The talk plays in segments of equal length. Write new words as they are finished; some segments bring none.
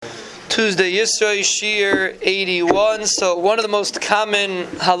Tuesday Yisroi Shir 81. So one of the most common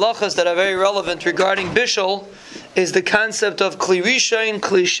halachas that are very relevant regarding bishul is the concept of kli rishain,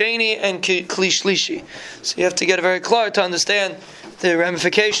 kli sheni, and kli shlishi. So you have to get it very clear to understand the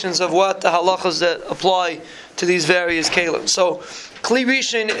ramifications of what the halachas that apply to these various kalim. So kli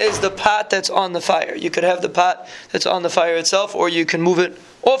rishain is the pot that's on the fire. You could have the pot that's on the fire itself, or you can move it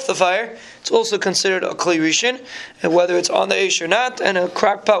off the fire. It's also considered a kli rishain, and whether it's on the eish or not. And a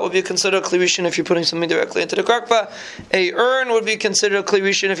crock pot would be considered a kli rishain if you're putting something directly into the crock pot. A urn would be considered a kli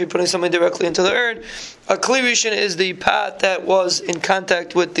rishain if you're putting something directly into the urn. A kli rishain is the pot that was in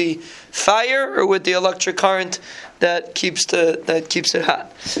contact with the fire or with the electric current that keeps it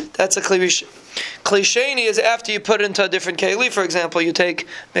hot. That's a kli rishain. Kli sheni is after you put it into a different keli. For example, you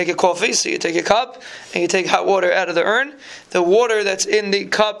make a coffee, so you take a cup and you take hot water out of the urn. The water that's in the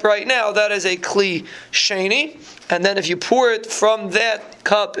cup right now, that is a kli sheni. And then if you pour it from that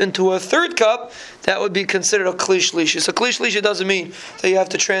cup into a third cup, that would be considered a kli shlishi. So kli shlishi doesn't mean that you have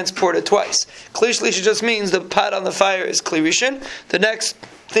to transport it twice. Kli shlishi just means the pot on the fire is kli rishain. The next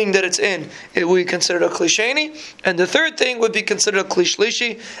thing that it's in, it would be considered a kli sheni, and the third thing would be considered a kli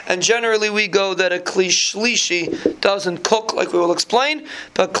shlishi. And generally we go that a kli shlishi doesn't cook, like we will explain,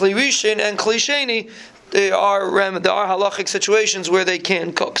 but kli rishain and kli sheni, there are halachic situations where they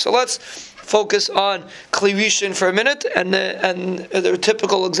can cook. So let's focus on kli rishain for a minute, and the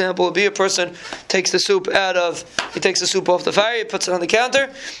typical example would be a person takes the soup off the fire, he puts it on the counter,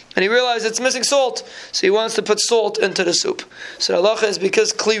 and he realizes it's missing salt, so he wants to put salt into the soup. So the halacha is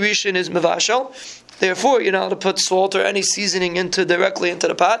because kli rishain is mevashal, therefore you're not allowed to put salt or any seasoning directly into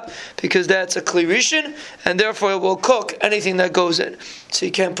the pot, because that's a kli rishain, and therefore it will cook anything that goes in. So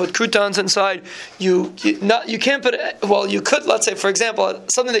you can't put croutons inside. You can't put. Well, you could. Let's say, for example,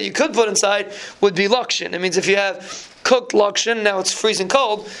 something that you could put inside would be lakshin. It means if you have cooked lakshin, now it's freezing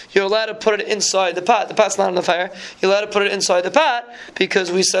cold, you're allowed to put it inside the pot. The pot's not on the fire. You're allowed to put it inside the pot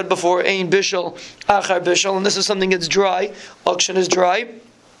because we said before, ein bishul achar bishul, and this is something that's dry. Lakshin is dry.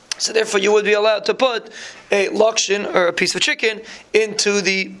 So therefore you would be allowed to put a lakshin or a piece of chicken into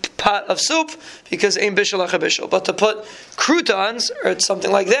the pot of soup because ein bishul achar bishul. But to put croutons or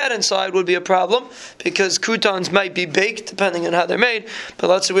something like that inside would be a problem because croutons might be baked depending on how they're made. But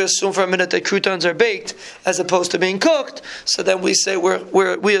let's say we assume for a minute that croutons are baked as opposed to being cooked. So then we say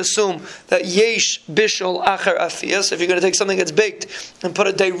we assume that yesh bishul achar afiyah. So if you're going to take something that's baked and put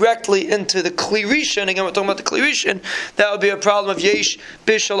it directly into the kli rishain, again we're talking about the kli rishain, that would be a problem of yesh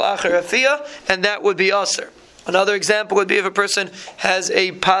bishul achar afiyah, and that would be usher. Another example would be if a person has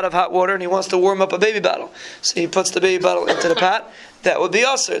a pot of hot water and he wants to warm up a baby bottle. So he puts the baby bottle into the pot. That would be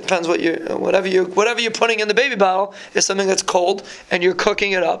usher. It depends whatever you're putting in the baby bottle is something that's cold and you're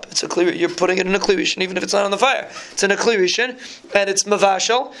cooking it up. You're putting it in a kli rishain, even if it's not on the fire. It's in a kli rishain and it's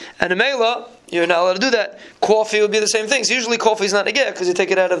mavashal, and a meila, you're not allowed to do that. Coffee would be the same thing. So usually coffee is not a get because you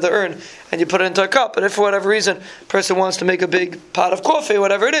take it out of the urn and you put it into a cup. But if for whatever reason a person wants to make a big pot of coffee,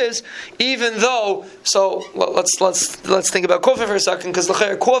 whatever it is, even though, so let's think about coffee for a second, because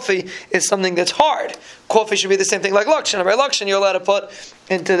coffee is something that's hard. Coffee should be the same thing like lakshin. Right, lakshin you're allowed to put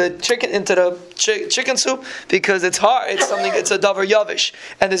into the chicken soup because it's hard. It's a davar yavish,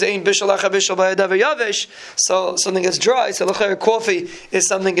 and there's ein bishul achar bishul by a davar yavish. So something that's dry. So coffee is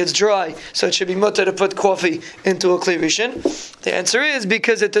something that's dry. So it should be mutter to put coffee into a kli rishain. The answer is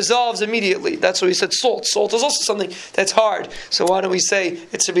because it dissolves immediately. That's why we said salt. Salt is also something that's hard. So why don't we say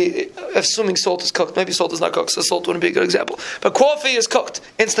it should be, assuming salt is cooked? Maybe salt is not cooked, so salt wouldn't be a good example. But coffee is cooked.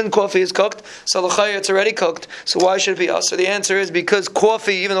 Instant coffee is cooked. So l'chayr it's already cooked. So why should it be us? So the answer is because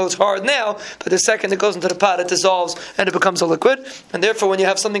coffee, even though it's hard now, but the second it goes into the pot, it dissolves and it becomes a liquid. And therefore, when you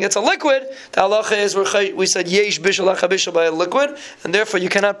have something that's a liquid, the halacha is we said yesh bishul achar bishul by a liquid, and therefore you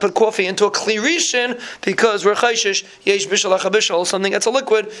cannot put coffee into a kli rishain because we're chayshish yesh bishul achar bishul, something that's a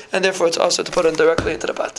liquid, and therefore it's also to put it directly into the pot.